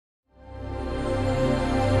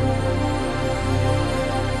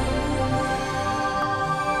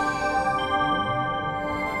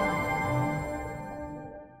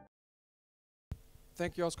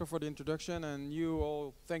Thank you, Oscar, for the introduction, and you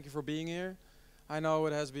all, thank you for being here. I know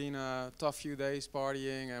it has been a tough few days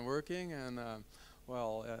partying and working, and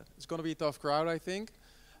it's going to be a tough crowd, I think.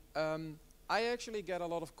 Um, I actually get a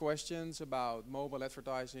lot of questions about mobile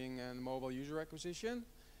advertising and mobile user acquisition,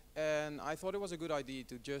 and I thought it was a good idea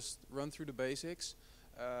to just run through the basics.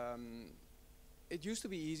 Um, it used to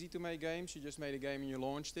be easy to make games. You just made a game and you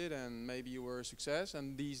launched it, and maybe you were a success.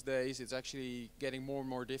 And these days, it's actually getting more and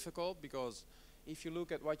more difficult because if you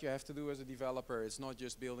look at what you have to do as a developer, it's not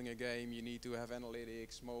just building a game. You need to have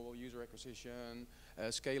analytics, mobile user acquisition,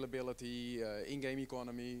 scalability, in-game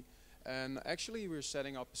economy. And actually, we're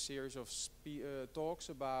setting up a series of talks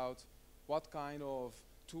about what kind of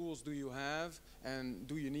tools do you have and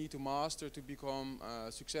do you need to master to become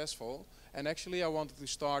successful. And actually, I wanted to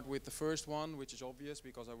start with the first one, which is obvious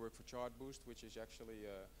because I work for Chartboost, which is actually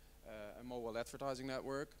a mobile advertising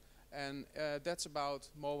network. And that's about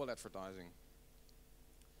mobile advertising.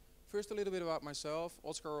 First, a little bit about myself.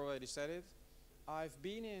 Oscar already said it. I've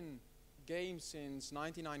been in games since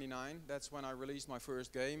 1999. That's when I released my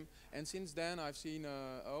first game. And since then, I've seen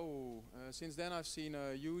a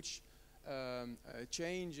huge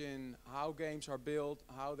change in how games are built,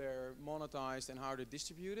 how they're monetized, and how they're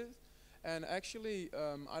distributed. And actually,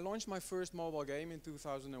 I launched my first mobile game in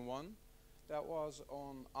 2001. That was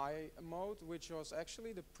on I mode, which was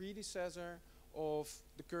actually the predecessor of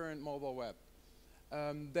the current mobile web.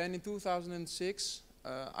 Then in 2006,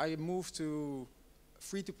 I moved to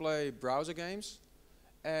free-to-play browser games.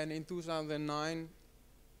 And in 2009,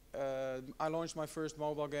 I launched my first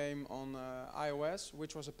mobile game on iOS,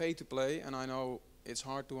 which was a pay-to-play. And I know it's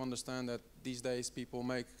hard to understand that these days people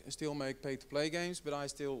still make pay-to-play games, but I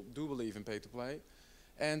still do believe in pay-to-play.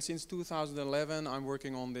 And since 2011, I'm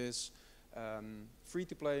working on this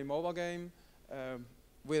free-to-play mobile game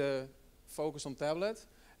with a focus on tablet.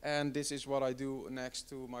 And this is what I do next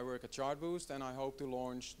to my work at Chartboost, and I hope to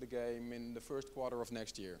launch the game in the first quarter of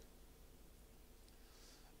next year.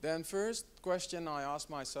 Then first question I ask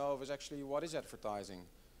myself is actually, what is advertising?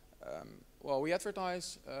 Well, we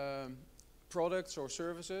advertise products or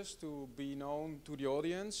services to be known to the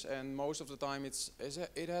audience, and most of the time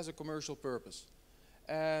it has a commercial purpose.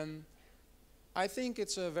 And I think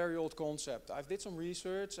it's a very old concept. I've did some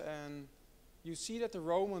research, and you see that the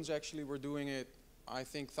Romans actually were doing it, I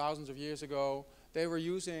think, thousands of years ago. They were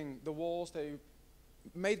using the walls, they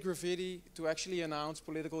made graffiti to actually announce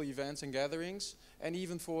political events and gatherings, and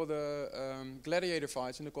even for the gladiator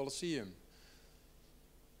fights in the Colosseum.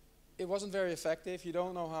 It wasn't very effective. You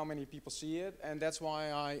don't know how many people see it, and that's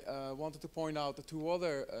why I wanted to point out the two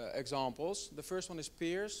other examples. The first one is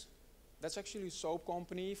Pierce. That's actually a soap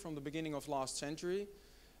company from the beginning of last century.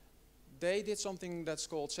 They did something that's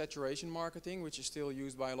called saturation marketing, which is still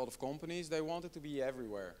used by a lot of companies. They wanted to be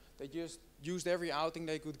everywhere. They just used every outing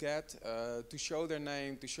they could get to show their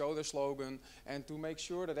name, to show their slogan, and to make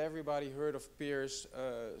sure that everybody heard of Pierce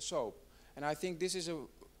soap. And I think this is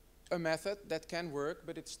a method that can work,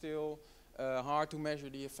 but it's still hard to measure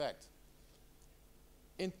the effect.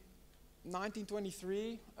 In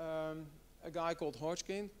 1923, a guy called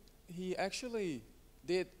Hodgkin, he actually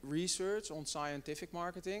did research on scientific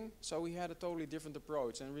marketing, so he had a totally different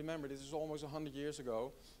approach. And remember, this is almost 100 years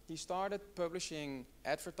ago. He started publishing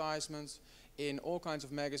advertisements in all kinds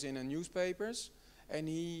of magazines and newspapers, and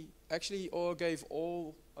he actually gave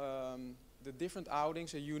all the different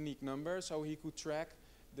outings a unique number, so he could track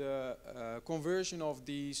the conversion of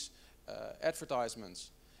these advertisements.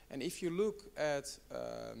 And if you look at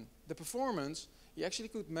the performance, he actually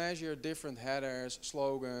could measure different headers,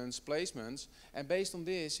 slogans, placements, and based on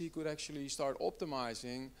this, he could actually start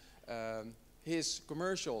optimizing his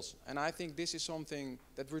commercials. And I think this is something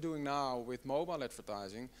that we're doing now with mobile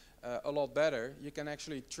advertising a lot better. You can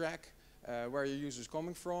actually track where your user is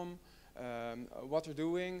coming from, what they're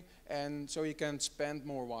doing, and so you can spend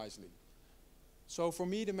more wisely. So for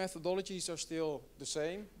me, the methodologies are still the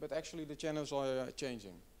same, but actually the channels are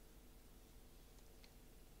changing.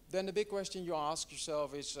 Then the big question you ask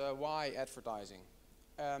yourself is why advertising?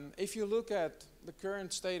 If you look at the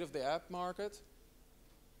current state of the app market,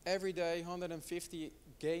 every day 150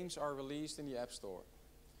 games are released in the App Store.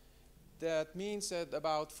 That means that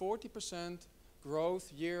about 40%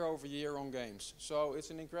 growth year over year on games. So it's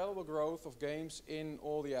an incredible growth of games in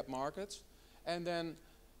all the app markets. And then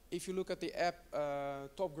if you look at the app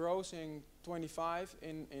top grossing 25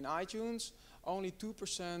 in iTunes, only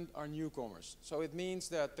 2% are newcomers. So it means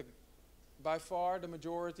that by far the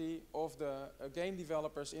majority of the game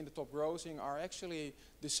developers in the top grossing are actually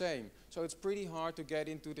the same. So it's pretty hard to get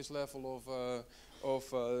into this level of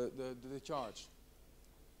the charts.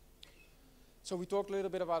 So we talked a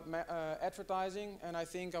little bit about advertising, and I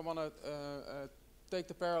think I want to take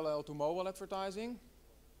the parallel to mobile advertising.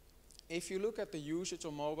 If you look at the usage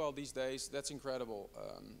on mobile these days, that's incredible.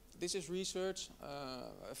 This is research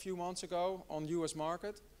a few months ago on US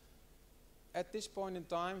market. At this point in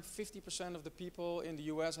time, 50% of the people in the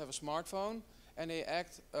US have a smartphone, and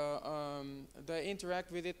they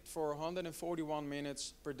interact with it for 141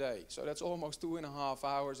 minutes per day. So that's almost 2.5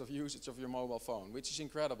 hours of usage of your mobile phone, which is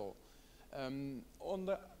incredible. On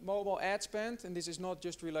the mobile ad spend, and this is not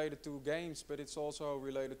just related to games, but it's also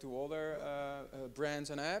related to other brands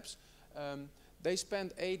and apps, they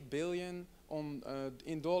spent $8 billion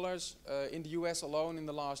in dollars in the US alone in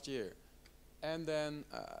the last year. And then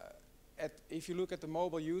if you look at the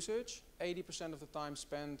mobile usage, 80% of the time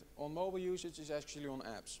spent on mobile usage is actually on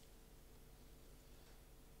apps.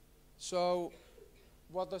 So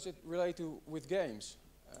what does it relate to with games?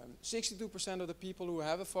 62% of the people who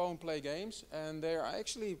have a phone play games, and they are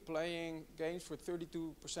actually playing games for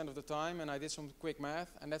 32% of the time, and I did some quick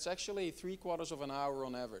math, and that's actually 3/4 of an hour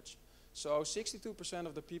on average. So 62%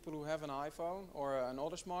 of the people who have an iPhone or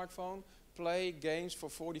another smartphone play games for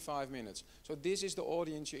 45 minutes. So this is the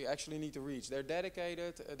audience you actually need to reach. They're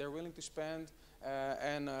dedicated, they're willing to spend,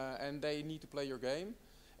 and they need to play your game.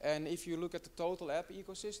 And if you look at the total app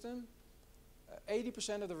ecosystem,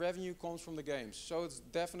 80% of the revenue comes from the games. So it's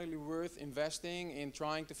definitely worth investing in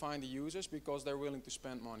trying to find the users because they're willing to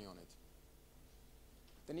spend money on it.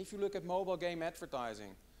 Then if you look at mobile game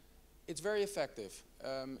advertising, it's very effective.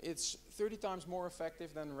 It's 30 times more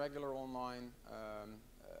effective than regular online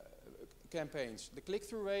campaigns. The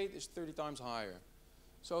click-through rate is 30 times higher.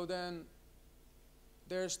 So then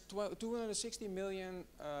there's $260 million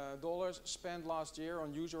spent last year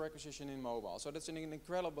on user acquisition in mobile. So that's an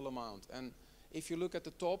incredible amount. And if you look at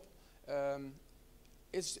the top,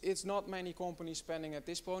 it's not many companies spending at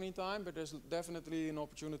this point in time, but there's definitely an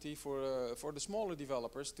opportunity for the smaller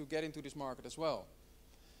developers to get into this market as well.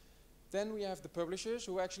 Then we have the publishers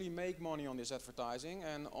who actually make money on this advertising,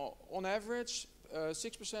 and on average,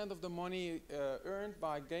 6% of the money earned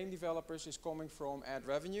by game developers is coming from ad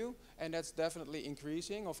revenue, and that's definitely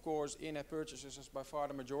increasing. Of course, in-app purchases is by far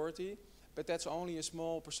the majority, but that's only a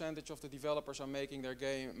small percentage of the developers are making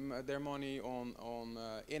their money on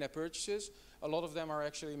in-app purchases. A lot of them are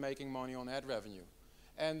actually making money on ad revenue.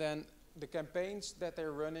 And then the campaigns that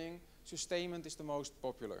they're running, sustainment is the most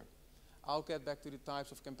popular. I'll get back to the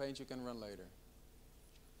types of campaigns you can run later.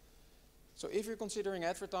 So if you're considering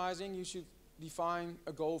advertising, you should define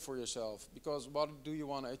a goal for yourself, because what do you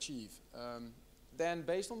want to achieve? Then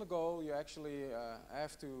based on the goal, you actually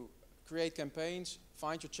have to create campaigns,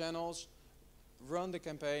 find your channels, run the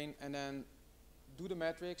campaign, and then do the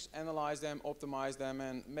metrics, analyze them, optimize them,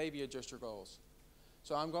 and maybe adjust your goals.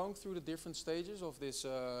 So I'm going through the different stages of this,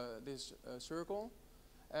 circle.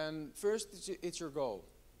 And first, it's your goal.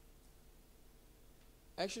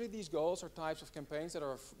 Actually, these goals are types of campaigns that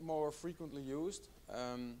are more frequently used.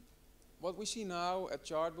 What we see now at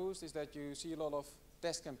Chartboost is that you see a lot of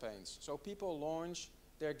test campaigns. So people launch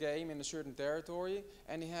their game in a certain territory,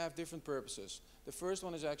 and they have different purposes. The first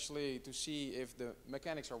one is actually to see if the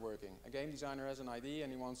mechanics are working. A game designer has an idea,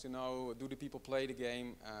 and he wants to know, do the people play the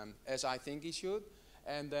game as I think he should?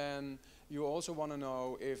 And then you also want to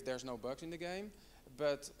know if there's no bugs in the game.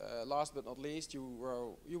 But last but not least, you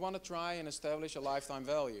want to try and establish a lifetime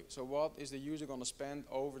value. So what is the user going to spend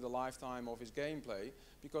over the lifetime of his gameplay?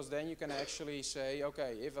 Because then you can actually say,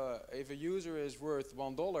 okay, if a user is worth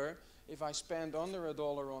 $1, if I spend under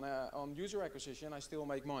 $1 on user acquisition, I still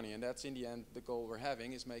make money. And that's in the end the goal we're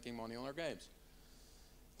having, is making money on our games.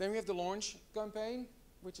 Then we have the launch campaign,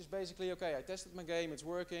 which is basically, okay, I tested my game, it's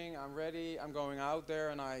working, I'm ready, I'm going out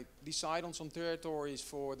there, and I decide on some territories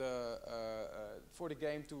for the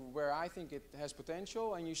game to where I think it has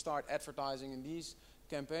potential, and you start advertising in these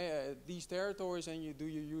territories, and you do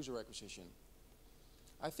your user acquisition.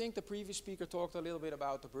 I think the previous speaker talked a little bit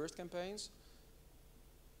about the burst campaigns.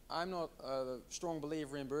 I'm not a strong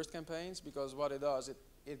believer in burst campaigns, because what it does,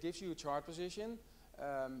 it gives you a chart position,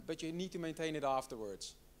 but you need to maintain it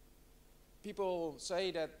afterwards. People say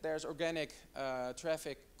that there's organic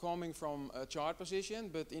traffic coming from a chart position,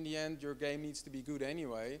 but in the end your game needs to be good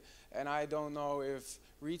anyway. And I don't know if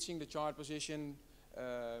reaching the chart position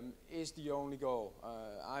is the only goal.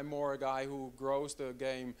 I'm more a guy who grows the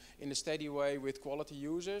game in a steady way with quality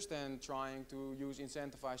users than trying to use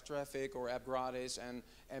incentivized traffic or app gratis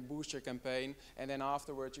and boost your campaign, and then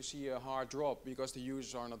afterwards you see a hard drop because the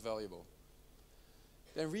users are not valuable.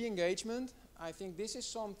 Then re-engagement. I think this is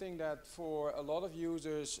something that for a lot of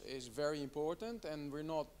users is very important, and we're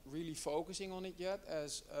not really focusing on it yet,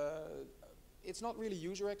 as it's not really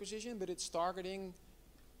user acquisition, but it's targeting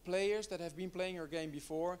players that have been playing your game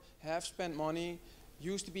before, have spent money,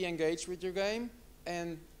 used to be engaged with your game,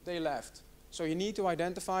 and they left. So you need to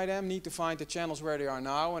identify them, need to find the channels where they are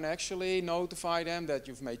now, and actually notify them that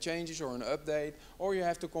you've made changes or an update, or you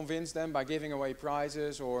have to convince them by giving away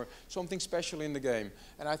prizes or something special in the game.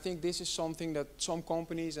 And I think this is something that some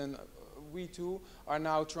companies, and we too, are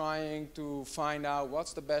now trying to find out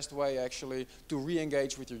what's the best way actually to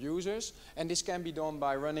re-engage with your users. And this can be done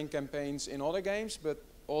by running campaigns in other games, but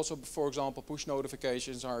also, for example, push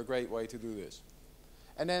notifications are a great way to do this.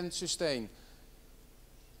 And then sustain.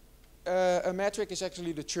 A metric is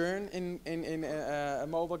actually the churn in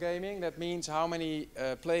mobile gaming. That means how many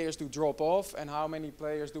players do drop off and how many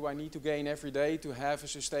players do I need to gain every day to have a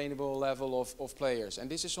sustainable level of players. And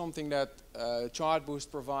this is something that Chartboost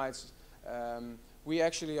provides. We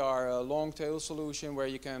actually are a long tail solution where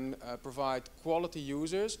you can provide quality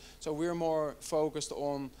users. So we're more focused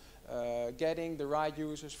on getting the right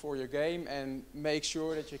users for your game and make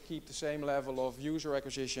sure that you keep the same level of user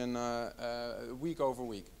acquisition week over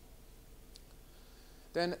week.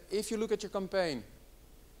 Then if you look at your campaign,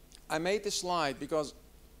 I made this slide because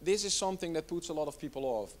this is something that puts a lot of people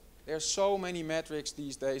off. There's so many metrics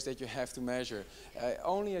these days that you have to measure.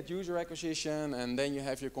 Only at user acquisition, and then you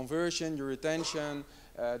have your conversion, your retention,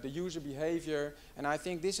 the user behavior. And I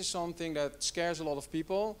think this is something that scares a lot of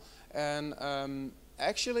people. And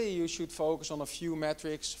actually you should focus on a few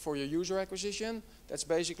metrics for your user acquisition. That's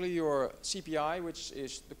basically your CPI, which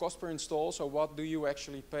is the cost per install. So what do you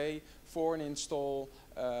actually pay for an install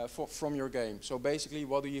from your game? So basically,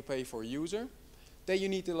 what do you pay for a user? Then you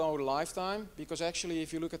need to know the lifetime, because actually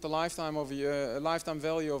if you look at the lifetime of lifetime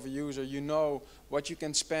value of a user, you know what you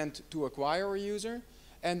can spend to acquire a user.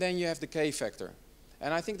 And then you have the K factor.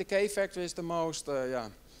 And I think the K factor is the most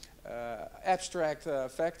abstract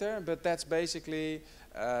factor, but that's basically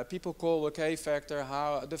people call the K factor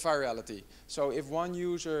the virality. So if one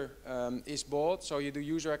user is bought, so you do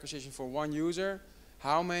user acquisition for one user,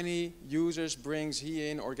 how many users brings he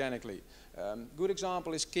in organically? Good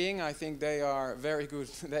example is King. I think they are very good.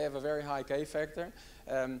 They have a very high K factor.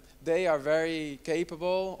 They are very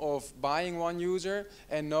capable of buying one user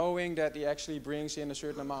and knowing that he actually brings in a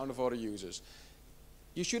certain amount of other users.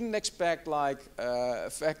 You shouldn't expect like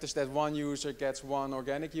factors that one user gets one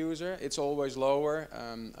organic user. It's always lower.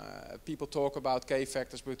 People talk about K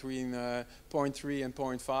factors between 0.3 and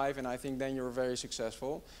 0.5, and I think then you're very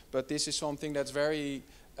successful. But this is something that's very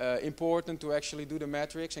important to actually do the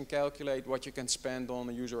metrics and calculate what you can spend on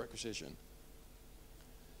a user acquisition.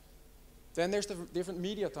 Then there's the different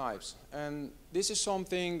media types, and this is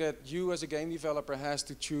something that you as a game developer has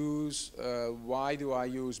to choose. Why do I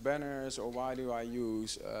use banners or why do I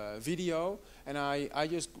use video? And I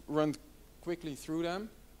just run quickly through them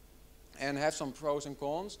and have some pros and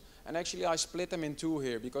cons. And actually I split them in two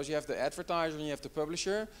here, because you have the advertiser and you have the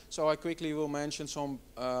publisher. So I quickly will mention some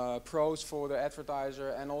pros for the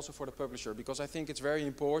advertiser and also for the publisher, because I think it's very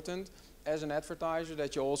important as an advertiser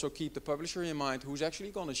that you also keep the publisher in mind, who's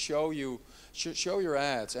actually going to show your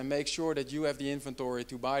ads and make sure that you have the inventory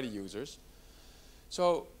to buy the users.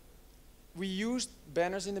 So we used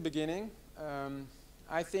banners in the beginning.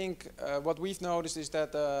 I think what we've noticed is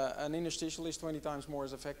that an interstitial is 20 times more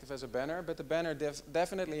as effective as a banner, but the banner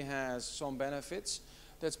definitely has some benefits.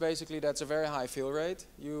 That's a very high fill rate.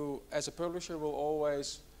 You, as a publisher, will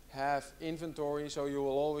always have inventory, so you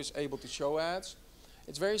will always able to show ads.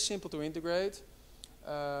 It's very simple to integrate.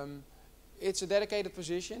 It's a dedicated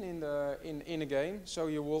position in a game, so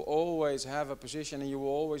you will always have a position and you will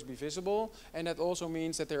always be visible, and that also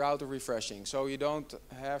means that they're auto-refreshing, so you don't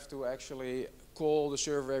have to actually call the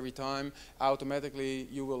server every time. Automatically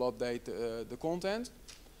you will update the content.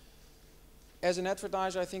 As an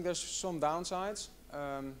advertiser, I think there's some downsides.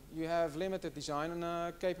 You have limited design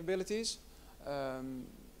capabilities.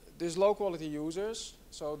 There's low quality users,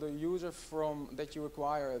 so the user that you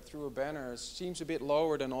acquire through a banner seems a bit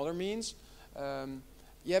lower than other means.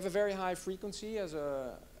 You have a very high frequency as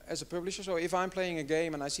a publisher, so if I'm playing a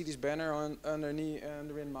game and I see this banner under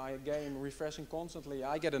in my game refreshing constantly,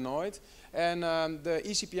 I get annoyed, and the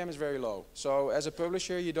eCPM is very low. So as a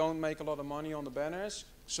publisher you don't make a lot of money on the banners,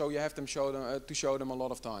 so you have to show them a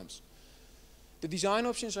lot of times. The design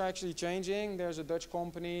options are actually changing. There's a Dutch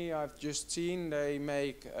company I've just seen, they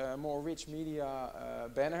make more rich media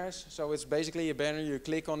banners. So it's basically a banner, you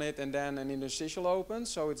click on it and then an interstitial opens.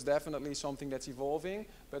 So it's definitely something that's evolving,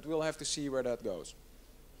 but we'll have to see where that goes.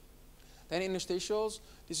 Then interstitials,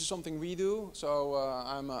 this is something we do, so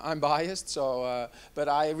I'm biased, so, but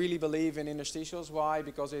I really believe in interstitials. Why?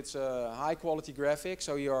 Because it's a high quality graphic,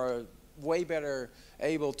 so you're way better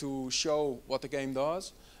able to show what the game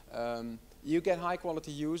does. You get high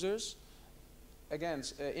quality users. Again,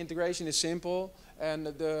 integration is simple, and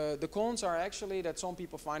the cons are actually that some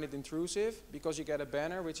people find it intrusive because you get a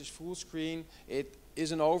banner which is full screen. It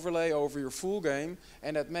is an overlay over your full game,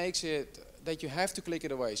 and that makes it that you have to click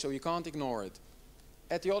it away, so you can't ignore it.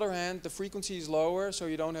 At the other hand, the frequency is lower, so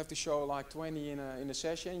you don't have to show like 20 in a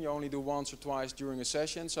session. You only do once or twice during a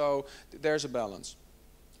session, so there's a balance.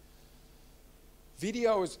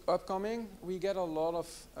 Video is upcoming. We get a lot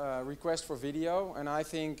of requests for video, and I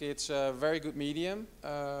think it's a very good medium.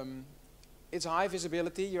 It's high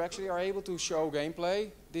visibility. You actually are able to show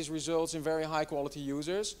gameplay. This results in very high quality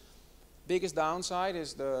users. Biggest downside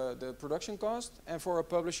is the production cost, and for a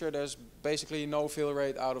publisher there's basically no fill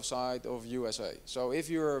rate outside of USA. So if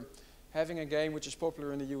you're having a game which is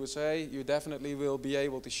popular in the USA, you definitely will be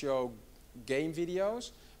able to show game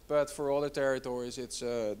videos, but for other territories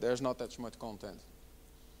there's not that much content.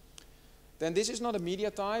 Then this is not a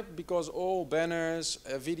media type because all banners,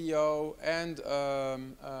 video and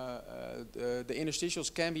the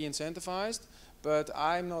interstitials can be incentivized. But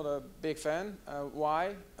I'm not a big fan.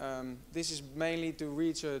 Why? This is mainly to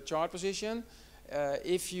reach a chart position.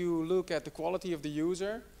 If you look at the quality of the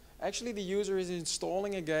user, actually the user is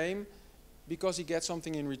installing a game because he gets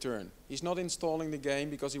something in return. He's not installing the game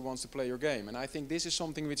because he wants to play your game. And I think this is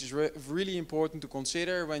something which is really important to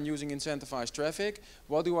consider when using incentivized traffic.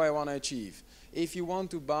 What do I want to achieve? If you want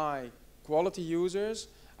to buy quality users,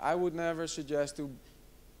 I would never suggest to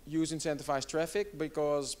use incentivized traffic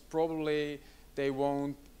because probably they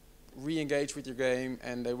won't re-engage with your game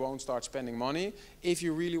and they won't start spending money. If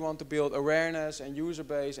you really want to build awareness and user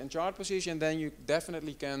base and chart position, then you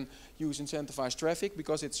definitely can use incentivized traffic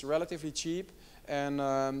because it's relatively cheap and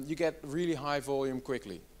you get really high volume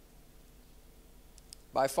quickly.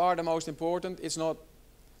 By far the most important, it's not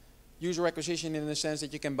user acquisition in the sense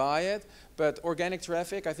that you can buy it, but organic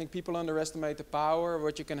traffic, I think people underestimate the power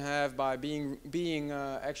what you can have by being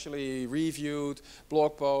actually reviewed,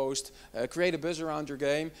 blog post, create a buzz around your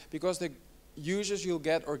game, because the users you'll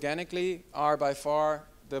get organically are by far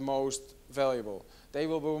the most valuable. They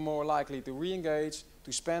will be more likely to re-engage,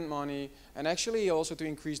 to spend money, and actually also to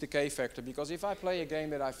increase the K factor, because if I play a game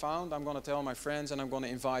that I found, I'm going to tell my friends and I'm going to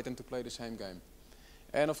invite them to play the same game.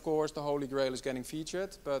 And of course the Holy Grail is getting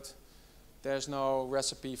featured, but there's no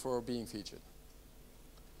recipe for being featured.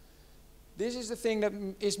 This is the thing that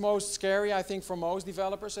is most scary, I think, for most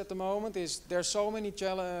developers at the moment, is there's so many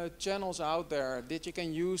channels out there that you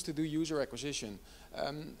can use to do user acquisition.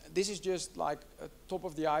 This is just like a top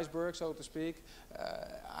of the iceberg, so to speak.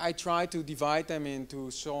 I try to divide them into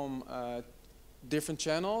some different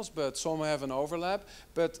channels, but some have an overlap.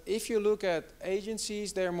 But if you look at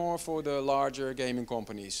agencies, they're more for the larger gaming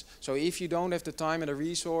companies. So if you don't have the time and the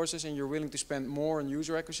resources and you're willing to spend more on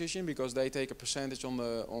user acquisition because they take a percentage on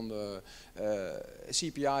the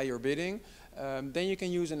CPI you're bidding, then you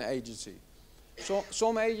can use an agency. So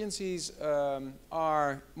some agencies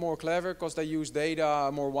are more clever because they use data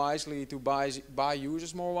more wisely to buy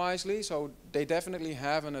users more wisely, so they definitely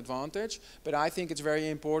have an advantage. But I think it's very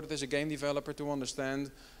important as a game developer to understand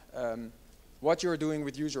what you're doing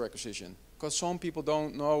with user acquisition, because some people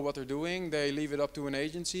don't know what they're doing, they leave it up to an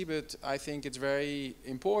agency, but I think it's very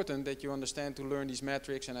important that you understand to learn these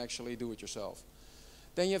metrics and actually do it yourself.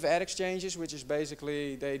 Then you have ad exchanges, which is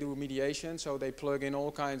basically they do mediation, so they plug in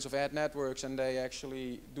all kinds of ad networks and they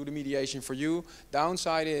actually do the mediation for you.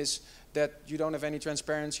 Downside is that you don't have any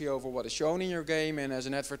transparency over what is shown in your game, and as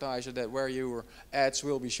an advertiser that where your ads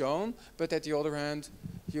will be shown. But at the other hand,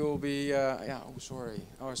 you'll be, yeah,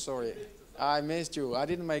 oh sorry, I missed you, I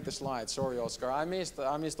didn't make the slide, sorry Oscar, I missed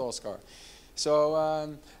Oscar.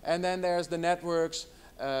 So, and then there's the networks.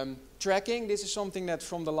 Tracking, this is something that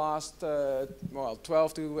from the last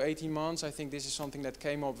 12 to 18 months, I think this is something that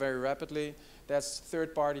came up very rapidly. That's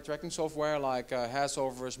third-party tracking software like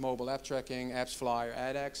Hassover's mobile app tracking, AppsFlyer,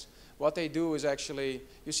 AdX. What they do is actually,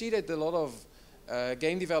 you see that a lot of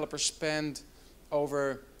game developers spend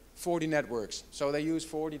over 40 networks. So they use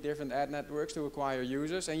 40 different ad networks to acquire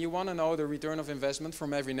users, and you want to know the return of investment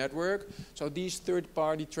from every network. So these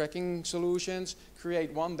third-party tracking solutions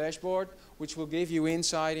create one dashboard which will give you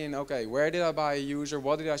insight in, okay, where did I buy a user,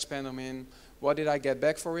 what did I spend them in, what did I get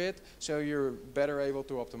back for it, so you're better able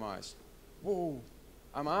to optimize. Whoa,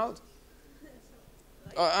 I'm out?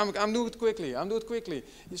 I'm doing it quickly.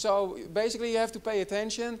 So basically you have to pay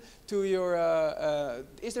attention to your,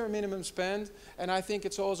 is there a minimum spend? And I think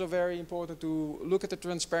it's also very important to look at the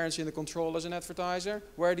transparency and the control as an advertiser.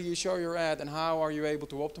 Where do you show your ad and how are you able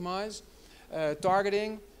to optimize?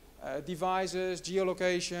 Targeting, Devices,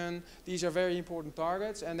 geolocation, these are very important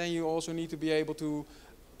targets, and then you also need to be able to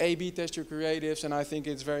A/B test your creatives, and I think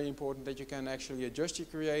it's very important that you can actually adjust your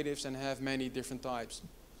creatives and have many different types.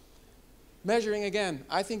 Measuring again,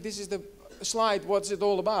 I think this is the slide, what's it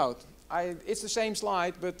all about? It's the same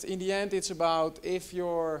slide, but in the end it's about if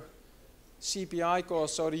your CPI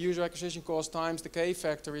cost, so the user acquisition cost times the K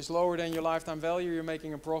factor is lower than your lifetime value, you're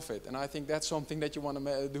making a profit. And I think that's something that you want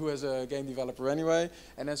to do as a game developer anyway.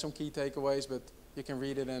 And then some key takeaways, but you can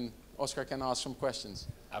read it and Oscar can ask some questions.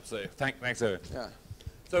 Absolutely. Thanks, Owen. Yeah.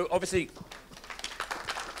 So obviously,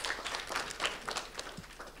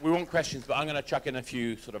 we want questions, but I'm going to chuck in a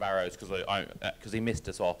few sort of arrows because he missed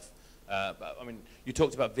us off. But, I mean, you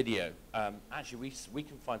talked about video. Actually, we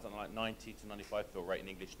can find something like 90 to 95 fill rate in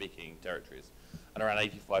English-speaking territories, and around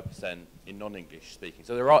 85% in non-English speaking.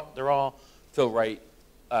 So there are fill rate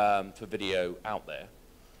for video out there.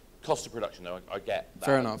 Cost of production, though, I get that.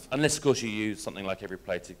 Fair enough. Unless, of course, you use something like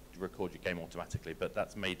EveryPlay to record your game automatically, but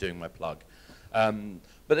that's me doing my plug.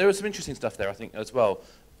 But there was some interesting stuff there, I think, as well.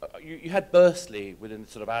 You had Burstly within the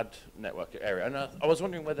sort of ad network area, and I was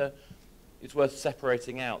wondering whether it's worth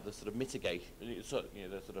separating out the sort of mitigation, the sort of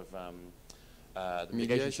the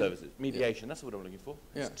mitigation services. Mediation, that's what I'm looking for.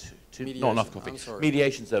 Yeah. Not enough coffee. I'm sorry.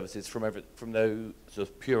 Mediation services from those sort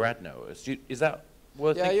of pure ad networks. Is that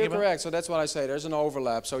worth thinking about? Yeah, you're correct. So that's what I say. There's an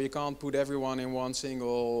overlap. So you can't put everyone in one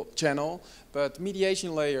single channel. But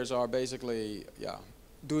mediation layers are basically,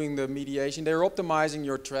 doing the mediation. They're optimizing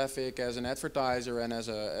your traffic as an advertiser and as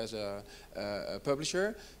a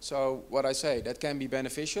publisher. So what I say, that can be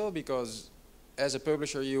beneficial because as a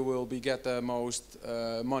publisher you will get the most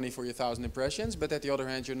money for your 1,000 impressions, but at the other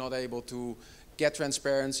hand you're not able to get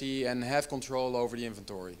transparency and have control over the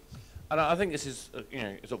inventory. And I think this is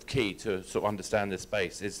sort of key to sort of understand this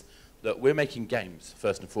space, is that we're making games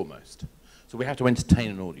first and foremost. So we have to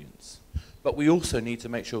entertain an audience. But we also need to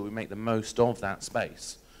make sure we make the most of that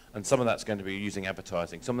space. And some of that's going to be using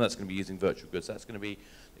advertising, some of that's going to be using virtual goods. That's going to be,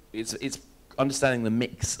 it's understanding the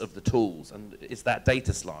mix of the tools, and it's that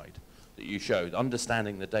data slide that you showed,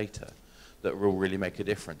 understanding the data, that will really make a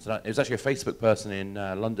difference. And it was actually a Facebook person in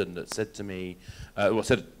London that said to me,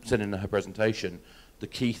 said in her presentation, the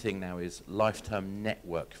key thing now is lifetime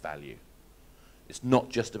network value. It's not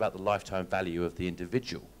just about the lifetime value of the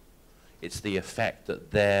individual. It's the effect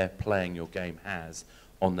that their playing your game has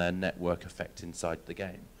on their network effect inside the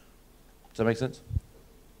game. Does that make sense?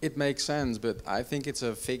 It makes sense, but I think it's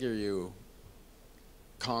a figure you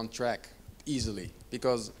can't track easily.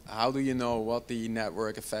 Because how do you know what the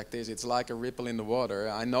network effect is? It's like a ripple in the water.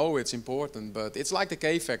 I know it's important, but it's like the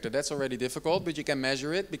K factor. That's already difficult, but you can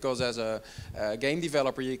measure it because as a game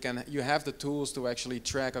developer, you have the tools to actually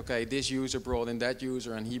track, okay, this user brought in that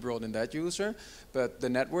user and he brought in that user. But the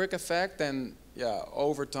network effect, then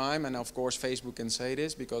over time, and of course Facebook can say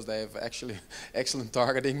this because they have actually excellent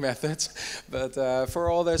targeting methods. But for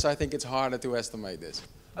all this, I think it's harder to estimate this.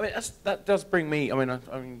 I mean, that does bring me, I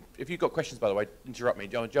mean, if you've got questions, by the way, interrupt me.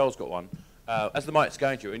 Joel's got one. As the mic's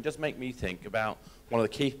going to, it does make me think about one of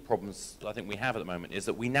the key problems I think we have at the moment is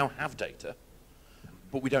that we now have data,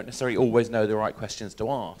 but we don't necessarily always know the right questions to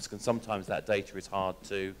ask, and sometimes that data is hard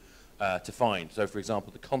to find. So, for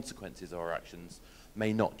example, the consequences of our actions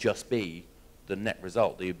may not just be the net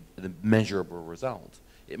result, the measurable result.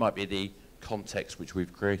 It might be the context which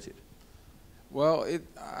we've created. Well,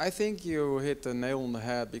 I think you hit the nail on the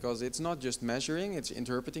head because it's not just measuring, it's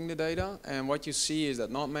interpreting the data. And what you see is that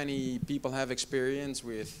not many people have experience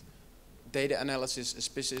with data analysis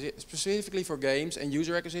specifically for games and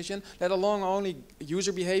user acquisition, let alone only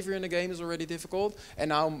user behavior in the game is already difficult. And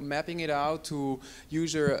now mapping it out to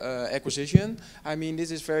user acquisition, I mean,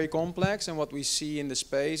 this is very complex. And what we see in the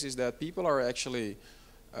space is that people are actually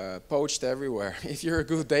poached everywhere. If you're a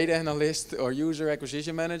good data analyst or user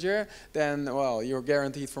acquisition manager, then well, you're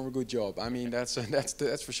guaranteed for a good job. I mean, that's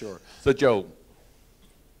for sure. So Joel.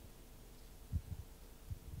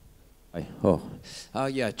 Hi.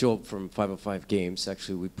 Yeah, Joel from 505 Games.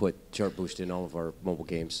 Actually, we put Chart Boost in all of our mobile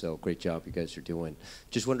games, so great job you guys are doing.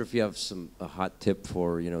 Just wonder if you have a hot tip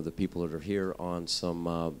for the people that are here on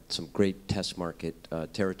some great test market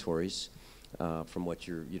territories. From what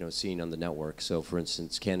you're seeing on the network. So for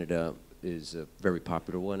instance, Canada is a very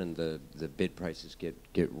popular one, and the bid prices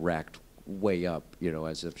get racked way up,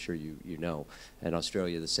 as I'm sure you know, and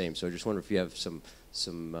Australia the same. So I just wonder if you have some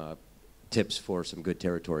tips for some good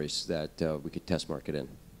territories that we could test market in.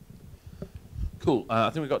 Cool.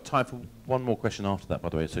 I think we've got time for one more question after that, by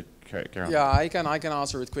the way, so carry on. Yeah, I can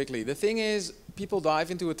answer it quickly. The thing is, people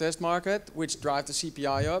dive into a test market, which drive the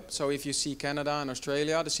CPI up. So if you see Canada and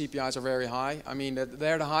Australia, the CPIs are very high. I mean,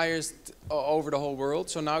 they're the highest over the whole world.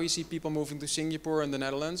 So now you see people moving to Singapore and the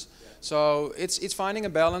Netherlands. Yeah. So it's finding a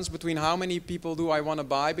balance between how many people do I want to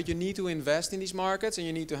buy, but you need to invest in these markets and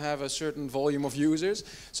you need to have a certain volume of users.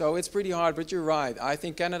 So it's pretty hard, but you're right. I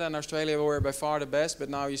think Canada and Australia were by far the best, but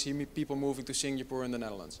now you see people moving to Singapore and the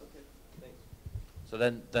Netherlands. Okay, thanks. So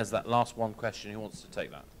then there's that last one question. Who wants to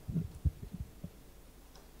take that?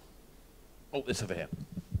 Oh, this over here.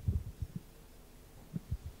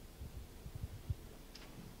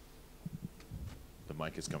 The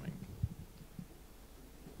mic is coming.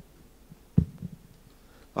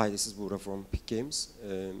 Hi, this is Burak from Peak Games.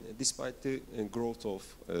 Despite the growth of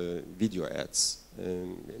video ads,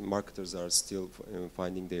 marketers are still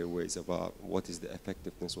finding their ways about what is the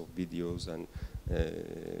effectiveness of videos and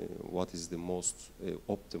what is the most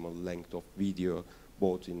optimal length of video,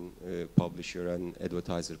 both in publisher and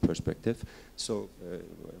advertiser perspective. So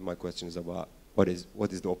my question is about what is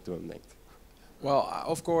the optimum length? Well,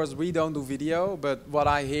 of course, we don't do video, but what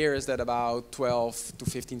I hear is that about 12 to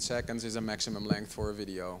 15 seconds is a maximum length for a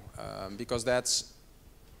video, because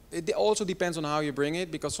it also depends on how you bring it,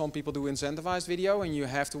 because some people do incentivized video and you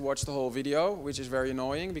have to watch the whole video, which is very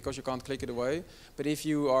annoying because you can't click it away. But if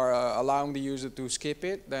you are allowing the user to skip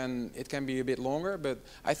it, then it can be a bit longer. But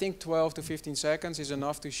I think 12 to 15 seconds is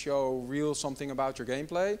enough to show something about your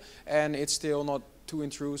gameplay, and it's still not too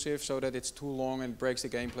intrusive so that it's too long and breaks the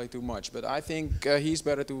gameplay too much. But I think he's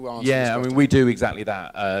better to answer. Yeah, I mean, we do exactly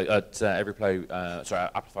that. At Everyplay, at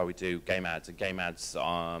Amplify, we do game ads, and game ads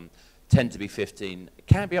tend to be 15. It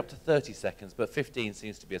can be up to 30 seconds, but 15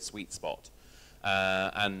 seems to be a sweet spot.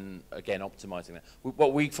 And again, optimizing that.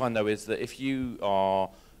 What we find, though, is that if you are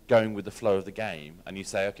going with the flow of the game and you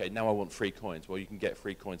say, okay, now I want free coins, well, you can get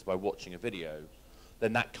free coins by watching a video,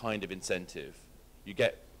 then that kind of incentive, you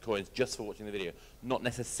get coins just for watching the video, not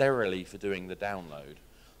necessarily for doing the download.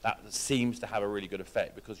 That seems to have a really good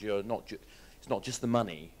effect because you're not it's not just the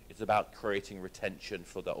money, it's about creating retention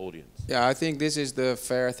for the audience. Yeah, I think this is the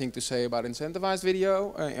fair thing to say about incentivized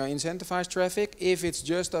video, incentivized traffic. If it's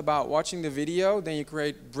just about watching the video, then you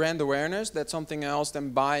create brand awareness. That's something else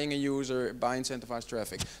than buying a user by incentivized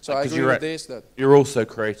traffic. So I agree with this. That you're also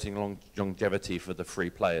creating longevity for the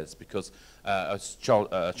free players because as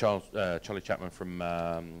Charlie Chapman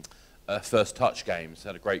from First Touch Games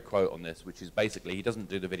had a great quote on this, which is basically he doesn't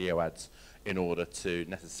do the video ads in order to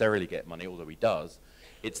necessarily get money, although he does.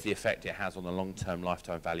 It's the effect it has on the long-term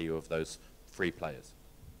lifetime value of those free players.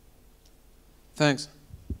 Thanks.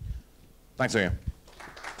 Thanks, Ilja.